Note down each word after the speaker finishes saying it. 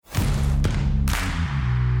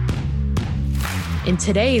In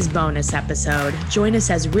today's bonus episode, join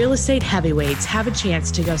us as real estate heavyweights have a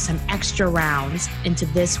chance to go some extra rounds into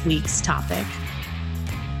this week's topic.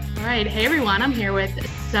 All right. Hey, everyone. I'm here with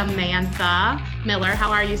Samantha Miller.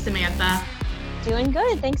 How are you, Samantha? Doing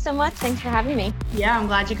good. Thanks so much. Thanks for having me. Yeah, I'm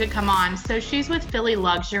glad you could come on. So she's with Philly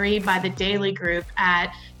Luxury by the Daily Group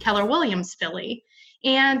at Keller Williams Philly.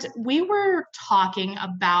 And we were talking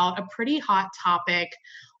about a pretty hot topic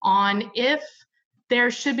on if there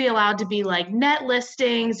should be allowed to be like net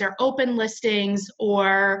listings or open listings,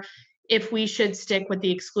 or if we should stick with the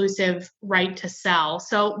exclusive right to sell.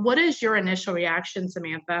 So what is your initial reaction,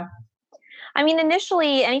 Samantha? I mean,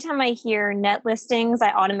 initially, anytime I hear net listings,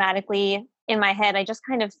 I automatically, in my head, I just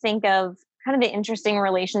kind of think of kind of the interesting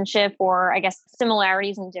relationship, or I guess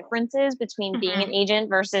similarities and differences between being an agent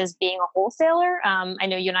versus being a wholesaler. I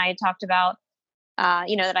know you and I had talked about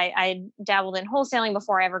that I dabbled in wholesaling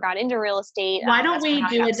before I ever got into real estate. Why don't we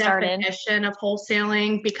do a definition of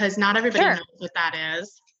wholesaling? Because not everybody knows what that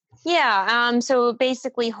is. Yeah. So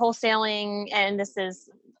basically wholesaling, and this is,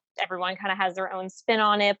 everyone kind of has their own spin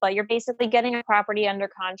on it, but you're basically getting a property under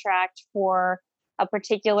contract for a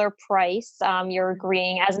particular price. You're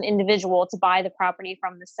agreeing as an individual to buy the property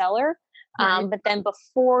from the seller. Right. But then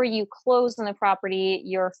before you close on the property,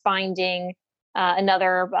 you're finding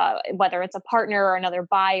another, whether it's a partner or another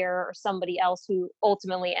buyer or somebody else who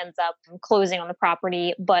ultimately ends up closing on the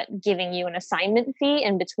property, but giving you an assignment fee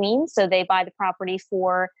in between. So they buy the property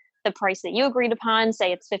for the price that you agreed upon,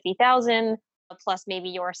 say it's $50,000 plus maybe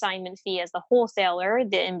your assignment fee as the wholesaler,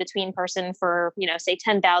 the in-between person for, say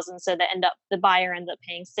 $10,000. So the buyer ends up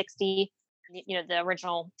paying $60. The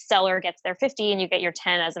original seller gets their $50 and you get your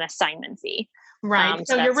 $10 as an assignment fee. Right.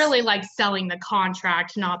 So you're really like selling the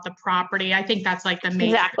contract, not the property. I think that's like the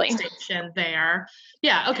main distinction there.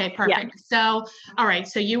 Yeah. Okay. Perfect. Yeah. So, all right.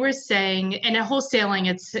 So you were saying in a wholesaling,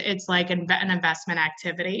 it's like an investment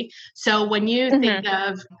activity. So when you think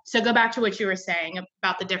so go back to what you were saying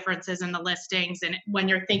about the differences in the listings and when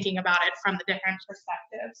you're thinking about it from the different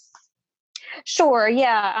perspectives. Sure.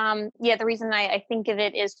 Yeah. The reason I think of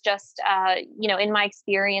it is just, in my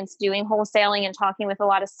experience doing wholesaling and talking with a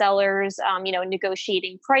lot of sellers,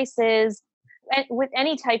 negotiating prices. And with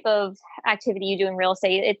any type of activity you do in real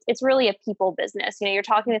estate, it's really a people business. You're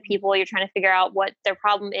talking to people, you're trying to figure out what their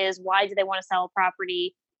problem is. Why do they want to sell a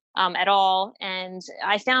property at all? And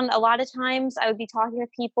I found a lot of times I would be talking to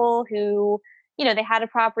people who, they had a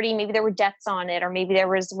property, maybe there were debts on it, or maybe there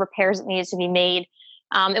was repairs that needed to be made.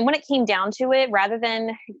 And when it came down to it, rather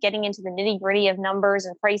than getting into the nitty gritty of numbers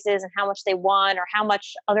and prices and how much they want or how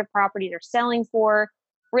much other properties are selling for,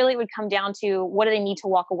 really it would come down to what do they need to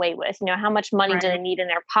walk away with? How much money do they need in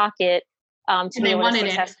their pocket to and be able to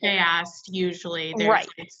successfully? They wanted it fast. Usually there's like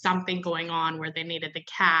something going on where they needed the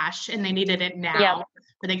cash and they needed it now,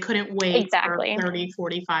 but they couldn't wait for 30,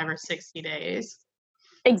 45 or 60 days.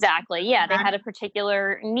 Exactly. Yeah. They had a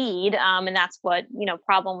particular need. And that's what,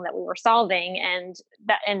 problem that we were solving. And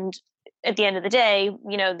at the end of the day,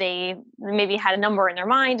 they maybe had a number in their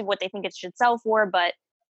mind of what they think it should sell for, but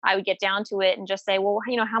I would get down to it and just say, well,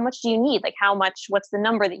 how much do you need? Like what's the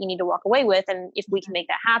number that you need to walk away with? And if we can make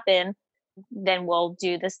that happen, then we'll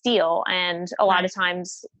do this deal. And a lot of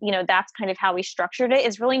times, that's kind of how we structured it.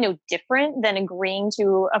 It's really no different than agreeing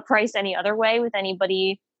to a price any other way with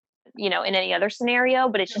anybody, in any other scenario,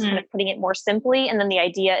 but it's just kind of putting it more simply. And then the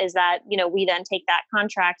idea is that, we then take that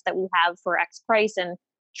contract that we have for X price and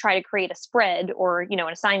try to create a spread or, an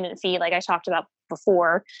assignment fee, like I talked about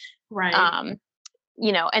before. Right.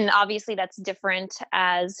 And obviously that's different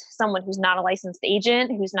as someone who's not a licensed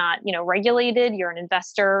agent, who's not, regulated. You're an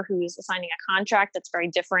investor who's assigning a contract. That's very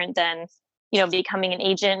different than, becoming an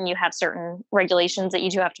agent, and you have certain regulations that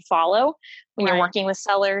you do have to follow when you're working with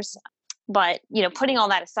sellers. But, putting all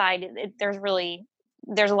that aside, there's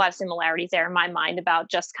a lot of similarities there in my mind about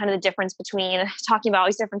just kind of the difference between talking about all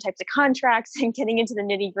these different types of contracts and getting into the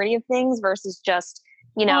nitty gritty of things versus just,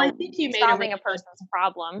 I think you made solving a person's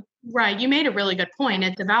problem. Right. You made a really good point.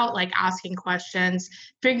 It's about like asking questions,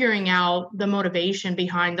 figuring out the motivation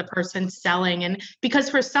behind the person selling. And because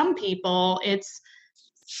for some people, it's,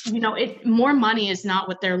 more money is not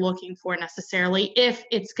what they're looking for necessarily if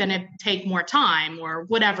it's going to take more time or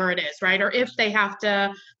whatever it is, right? Or if they have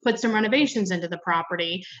to put some renovations into the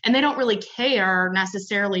property and they don't really care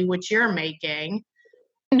necessarily what you're making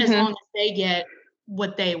as long as they get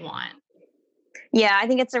what they want. Yeah, I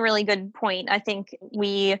think it's a really good point. I think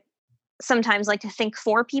we sometimes like to think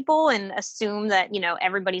for people and assume that,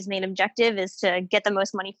 everybody's main objective is to get the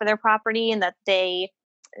most money for their property and that they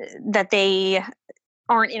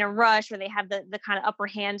aren't in a rush or they have the kind of upper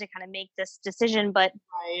hand to kind of make this decision. But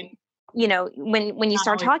when you Not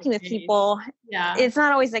start always talking the with case. people, Yeah. it's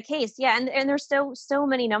not always the case. Yeah. And there's so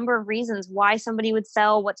many number of reasons why somebody would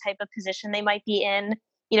sell, what type of position they might be in.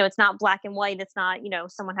 It's not black and white. It's not,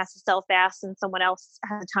 someone has to sell fast and someone else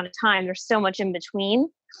has a ton of time. There's so much in between.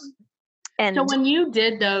 And so when you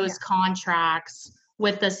did those contracts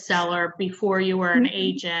with the seller before you were an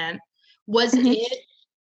agent, was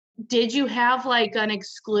did you have like an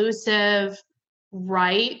exclusive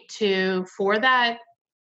right for that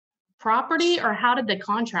property, or how did the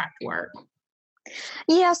contract work?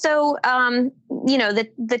 Yeah. So,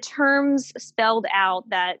 the terms spelled out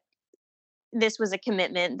that this was a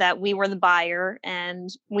commitment, that we were the buyer and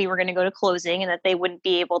we were going to go to closing, and that they wouldn't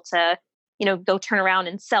be able to, go turn around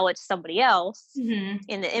and sell it to somebody else in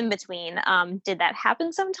the in between. Did that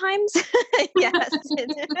happen sometimes? Yes.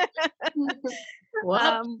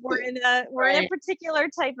 We're in a particular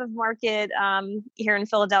type of market here in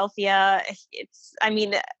Philadelphia. I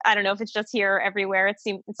don't know if it's just here or everywhere. It's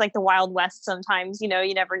like the Wild West sometimes. You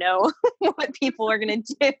never know what people are going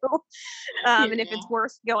to do, and if it's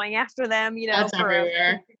worth going after them. That's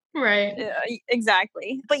everywhere. Right.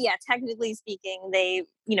 Exactly. But yeah, technically speaking,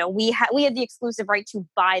 we had the exclusive right to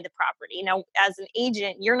buy the property. Now, as an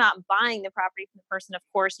agent, you're not buying the property from the person. Of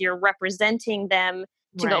course, you're representing them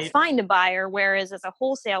to go find a buyer. Whereas as a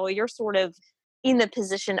wholesaler, you're sort of in the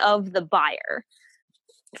position of the buyer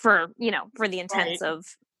for the intents of.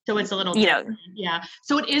 So it's a little different. Yeah.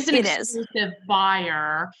 So it is an exclusive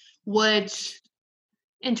buyer, which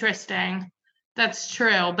interesting. That's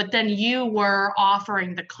true. But then you were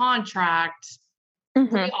offering the contract,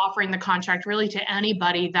 offering the contract really to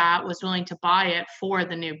anybody that was willing to buy it for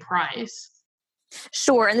the new price.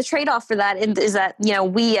 Sure. And the trade-off for that is that,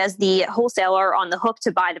 we as the wholesaler are on the hook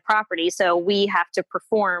to buy the property. So we have to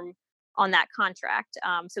perform on that contract.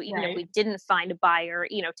 So even if we didn't find a buyer,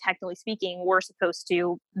 technically speaking, we're supposed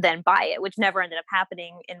to then buy it, which never ended up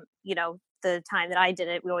happening in, the time that I did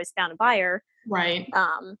it. We always found a buyer. Right.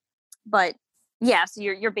 But yeah, so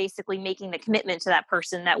you're basically making the commitment to that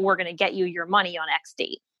person that we're going to get you your money on X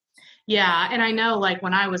date. Yeah. And I know like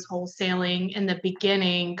when I was wholesaling in the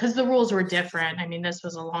beginning, because the rules were different. I mean, this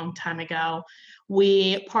was a long time ago.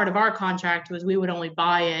 Part of our contract was we would only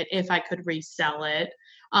buy it if I could resell it.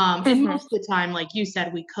 And most of the time, like you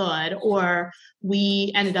said, we could, or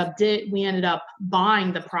we ended up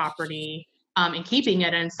buying the property and keeping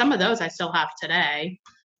it. And some of those I still have today,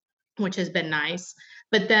 which has been nice.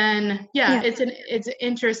 But then, it's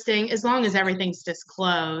interesting as long as everything's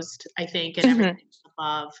disclosed, I think, and everything's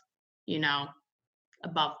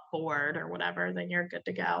above board or whatever, then you're good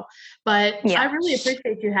to go. But I really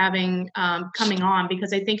appreciate you having coming on,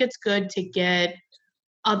 because I think it's good to get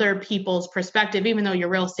other people's perspective, even though you're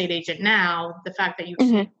a real estate agent now, the fact that you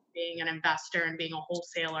keep being an investor and being a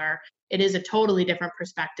wholesaler, it is a totally different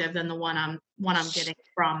perspective than the one I'm getting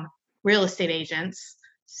from real estate agents.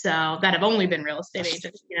 So that have only been real estate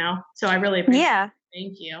agents, so I really appreciate it.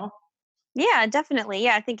 Thank you. Yeah, definitely.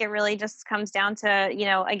 Yeah, I think it really just comes down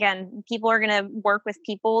to, again, people are going to work with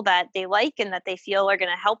people that they like and that they feel are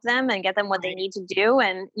going to help them and get them what they need to do.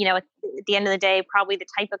 And, at the end of the day, probably the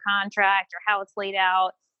type of contract or how it's laid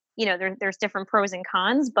out, there's different pros and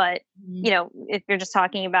cons. But, if you're just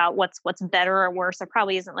talking about what's better or worse, there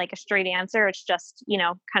probably isn't like a straight answer. It's just,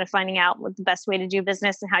 kind of finding out what the best way to do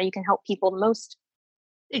business and how you can help people the most.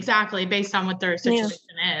 Exactly. Based on what their situation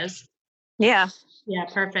is. Yeah. Yeah.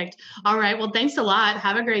 Perfect. All right. Well, thanks a lot.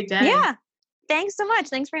 Have a great day. Yeah. Thanks so much.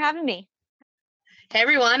 Thanks for having me. Hey,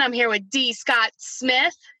 everyone. I'm here with D. Scott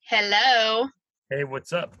Smith. Hello. Hey,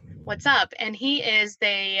 what's up? What's up? And he is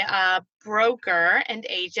the broker and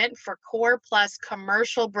agent for Core Plus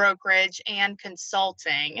Commercial Brokerage and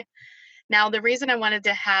Consulting. Now, the reason I wanted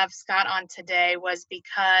to have Scott on today was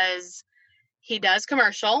because he does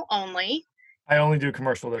commercial only. I only do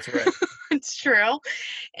commercial, that's right. It's true.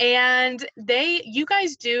 And you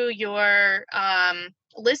guys do your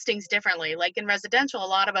listings differently. Like in residential, a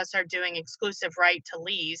lot of us are doing exclusive right to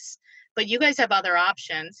lease, but you guys have other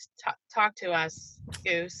options. Talk to us,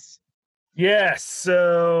 Goose. Yeah,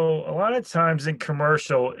 so a lot of times in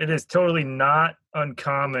commercial, it is totally not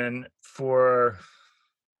uncommon for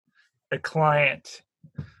a client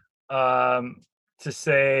to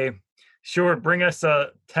say, sure, bring us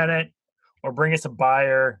a tenant or bring us a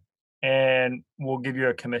buyer and we'll give you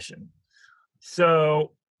a commission.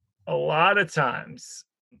 So a lot of times,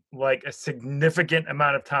 like a significant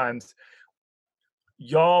amount of times,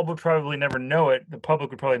 y'all would probably never know it. The public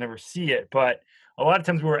would probably never see it. But a lot of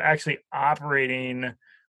times we were actually operating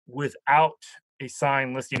without a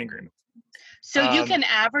signed listing agreement. So you can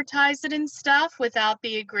advertise it and stuff without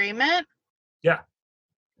the agreement? Yeah.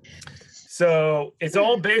 So it's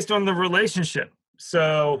all based on the relationship.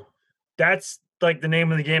 So that's like the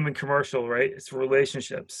name of the game in commercial, right? It's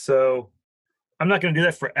relationships. So I'm not going to do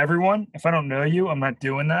that for everyone. If I don't know you, I'm not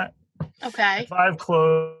doing that. Okay. If I've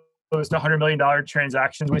closed $100 million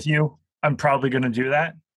transactions with you, I'm probably going to do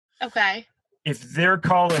that. Okay. If they're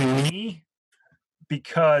calling me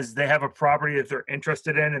because they have a property that they're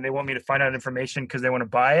interested in and they want me to find out information because they want to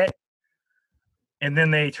buy it, and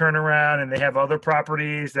then they turn around and they have other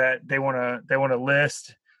properties that they want to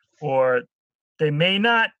list, or they may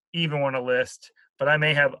not even want to list, but I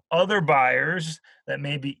may have other buyers that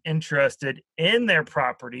may be interested in their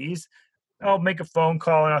properties. I'll make a phone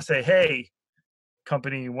call and I'll say, hey,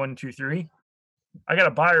 company 123, I got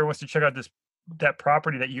a buyer who wants to check out that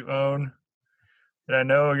property that you own that I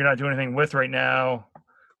know you're not doing anything with right now.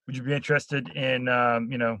 Would you be interested in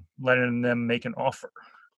letting them make an offer?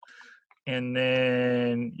 And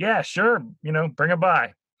then, yeah, sure, bring it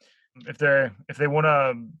by. If they want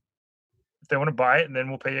to buy it, and then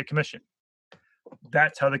we'll pay you a commission.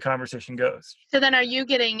 That's how the conversation goes. So then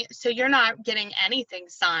you're not getting anything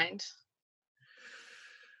signed?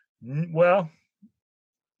 Well,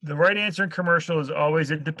 the right answer in commercial is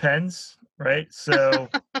always it depends, right? So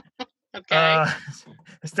Okay.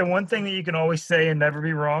 It's the one thing that you can always say and never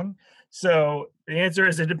be wrong. So the answer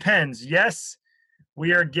is it depends. Yes,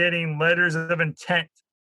 we are getting letters of intent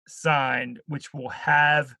signed, which will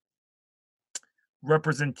have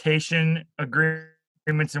representation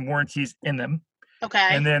agreements and warranties in them. Okay.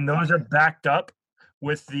 And then those are backed up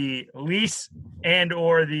with the lease and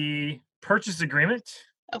or the purchase agreement.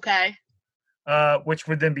 Okay. Which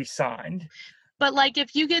would then be signed. But like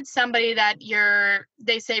if you get somebody that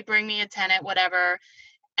they say, bring me a tenant, whatever,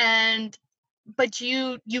 but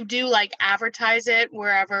you do like advertise it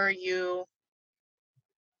wherever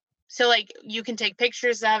so like you can take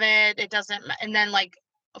pictures of it, and then like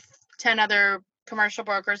 10 other commercial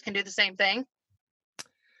brokers can do the same thing?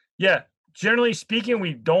 Yeah. Generally speaking,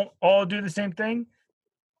 we don't all do the same thing.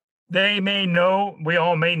 We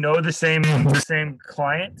all may know the same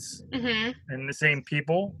clients and the same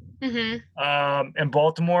people. In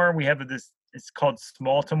Baltimore, we have it's called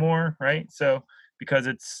Smalltimore, right? So because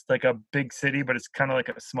it's like a big city, but it's kind of like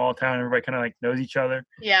a small town, everybody kind of like knows each other.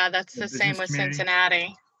 Yeah, that's the same with community.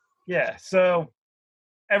 Cincinnati. Yeah, so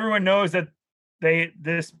everyone knows that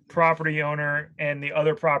this property owner and the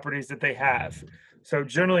other properties that they have. So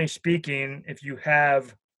generally speaking, if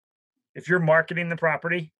you're marketing the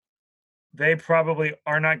property, they probably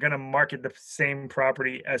are not going to market the same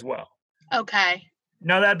property as well. Okay.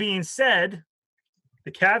 Now, that being said,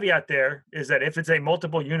 the caveat there is that if it's a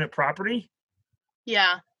multiple unit property,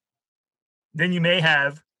 yeah, then you may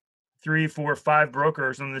have 3, 4, 5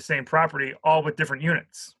 brokers on the same property, all with different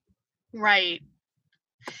units. Right.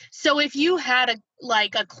 So if you had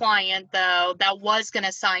a client though that was going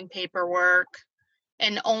to sign paperwork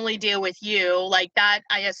and only deal with you, like that,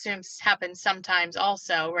 I assume happens sometimes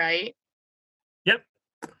also, right? Yep.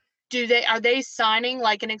 Are they signing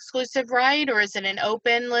like an exclusive right, or is it an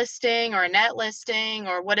open listing or a net listing,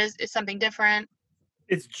 or what is something different?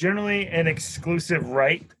 It's generally an exclusive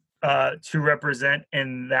right to represent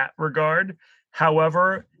in that regard.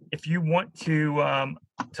 However, if you want to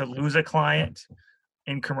lose a client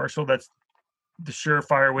in commercial, that's the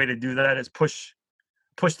surefire way to do that is push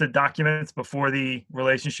the documents before the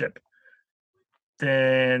relationship.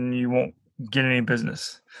 Then you won't get any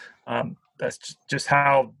business. That's just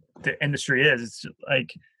how the industry is. It's just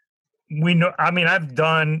like we know. I mean,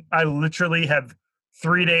 I literally have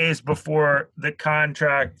 3 days before the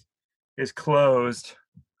contract is closed,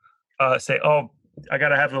 say, oh, I got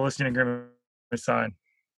to have the listing agreement signed.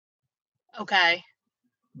 Okay.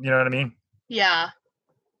 You know what I mean? Yeah.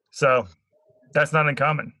 So that's not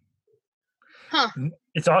uncommon. Huh.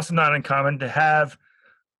 It's also not uncommon to have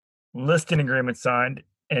listing agreements signed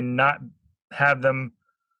and not have them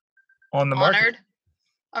on the market.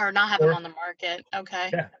 Or not have them on the market. Okay.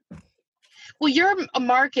 Yeah. Well, you're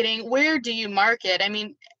marketing. Where do you market? I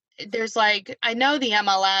mean, there's I know the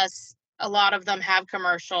MLS, a lot of them have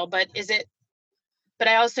commercial, but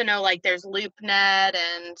I also know there's LoopNet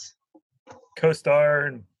and CoStar.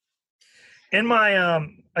 And in my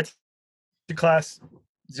I teach class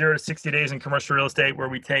 0 to 60 days in commercial real estate, where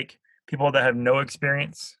we take people that have no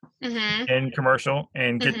experience in commercial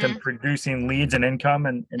and get them producing leads and income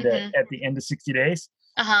and at the end of 60 days.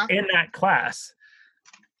 In that class,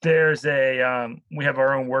 there's we have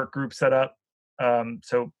our own work group set up.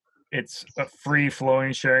 So it's a free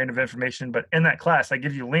flowing sharing of information. But in that class, I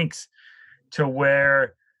give you links to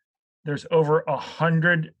where there's over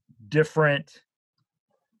 100 different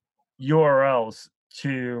URLs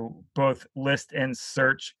to both list and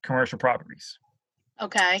search commercial properties.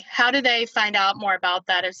 Okay. How do they find out more about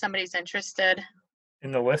that if somebody's interested?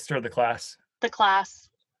 In the list or the class? The class.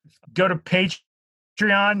 Go to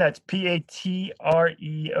Patreon. That's Patreon,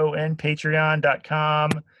 patreon.com.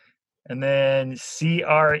 And then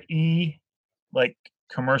CRE, like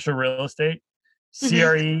commercial real estate,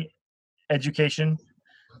 CRE education.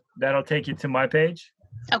 That'll take you to my page.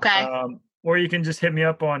 Okay. Or you can just hit me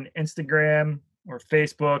up on Instagram or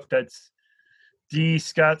Facebook. That's D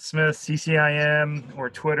Scott Smith CCIM, or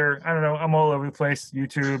Twitter. I don't know. I'm all over the place.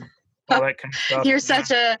 YouTube, all that kind of stuff. You're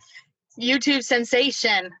such a YouTube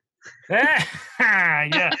sensation. Yeah.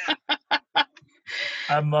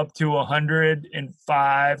 I'm up to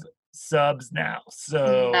 105 subs now.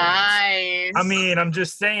 So nice. I mean, I'm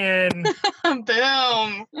just saying. Boom.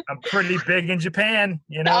 I'm pretty big in Japan.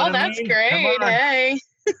 You know. Oh, that's great. Hey.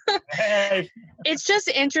 Hey. It's just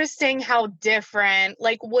interesting how different.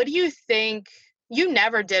 Like, what do you think? You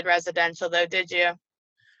never did residential, though, did you?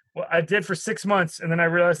 Well, I did for 6 months, and then I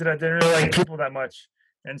realized that I didn't really like people that much,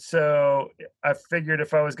 and so I figured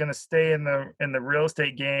if I was going to stay in the real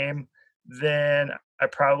estate game, then I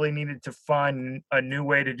probably needed to find a new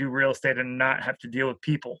way to do real estate and not have to deal with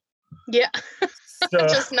people. Yeah. So,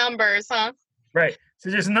 just numbers, huh? Right.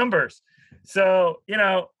 So just numbers. So,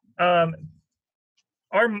 our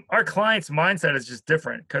client's mindset is just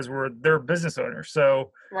different because they're business owners.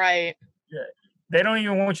 So right. They don't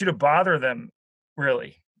even want you to bother them,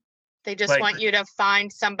 really. They just want you to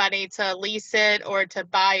find somebody to lease it or to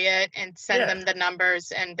buy it and send them the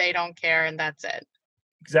numbers, and they don't care, and that's it.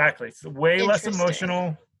 Exactly. It's way less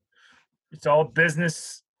emotional. It's all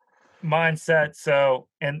business mindset. So,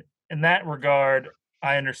 in that regard,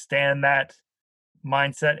 I understand that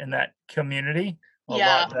mindset in that community a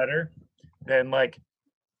lot better than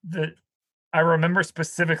I remember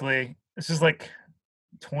specifically, this is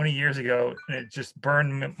 20 years ago, and it just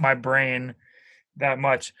burned my brain that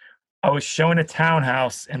much. I was showing a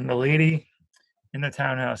townhouse, and the lady in the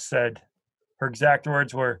townhouse said, her exact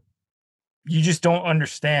words were, "You just don't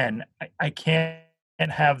understand. I can't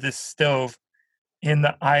have this stove in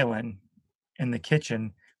the island in the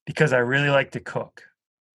kitchen because I really like to cook."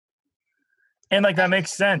 And that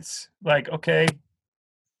makes sense. Okay,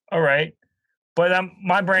 all right. But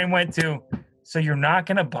my brain went to, so you're not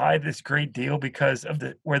going to buy this great deal because of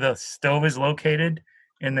where the stove is located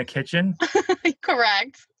in the kitchen?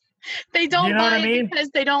 Correct. They don't buy it because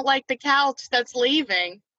they don't like the couch that's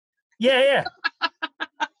leaving. Yeah.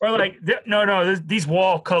 Or no, these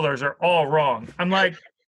wall colors are all wrong. I'm like,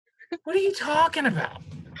 what are you talking about?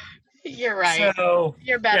 You're right. So,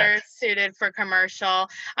 you're better suited for commercial.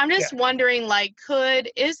 I'm just wondering,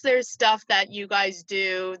 is there stuff that you guys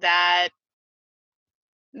do that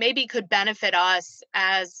maybe could benefit us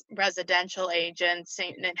as residential agents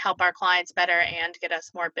and help our clients better and get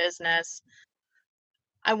us more business?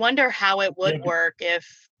 I wonder how it would work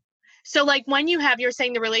when you're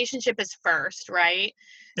saying the relationship is first, right?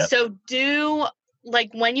 Yep. So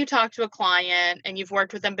when you talk to a client and you've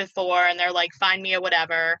worked with them before and they're like, find me or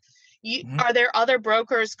whatever, are there other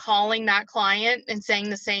brokers calling that client and saying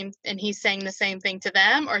the same, and he's saying the same thing to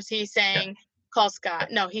them? Or is he saying, call Scott?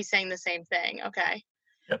 No, he's saying the same thing. Okay.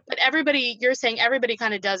 Yep. But you're saying everybody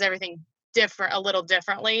kind of does everything a little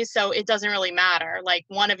differently. So it doesn't really matter.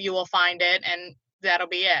 One of you will find it and that'll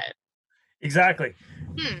be it. Exactly.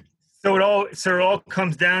 So it all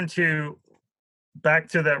comes down to back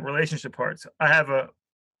to that relationship part. So I have a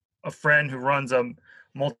friend who runs a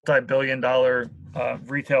multi-billion-dollar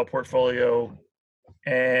retail portfolio,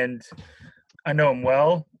 and I know him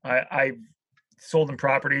well. I sold him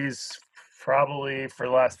properties probably for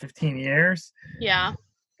the last 15 years. Yeah.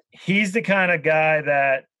 He's the kind of guy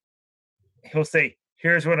that he'll say,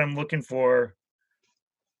 here's what I'm looking for.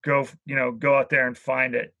 Go out there and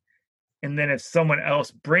find it. And then if someone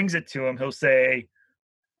else brings it to him, he'll say,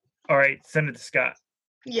 all right, send it to Scott.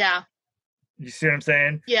 Yeah. You see what I'm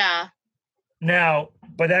saying? Yeah. Now,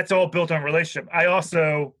 but that's all built on relationship. I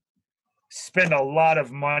also spend a lot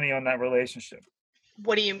of money on that relationship.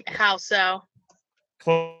 How so?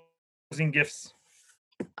 Closing gifts.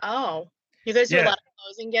 Oh, you guys do a lot of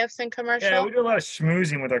closing gifts in commercial? Yeah, we do a lot of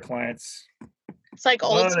schmoozing with our clients. It's like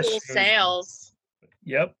old school sales.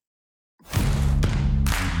 Yep.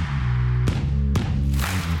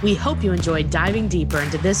 We hope you enjoyed diving deeper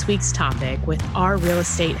into this week's topic with our real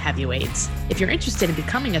estate heavyweights. If you're interested in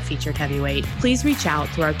becoming a featured heavyweight, please reach out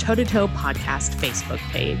through our Toe to Toe podcast Facebook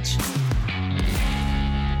page.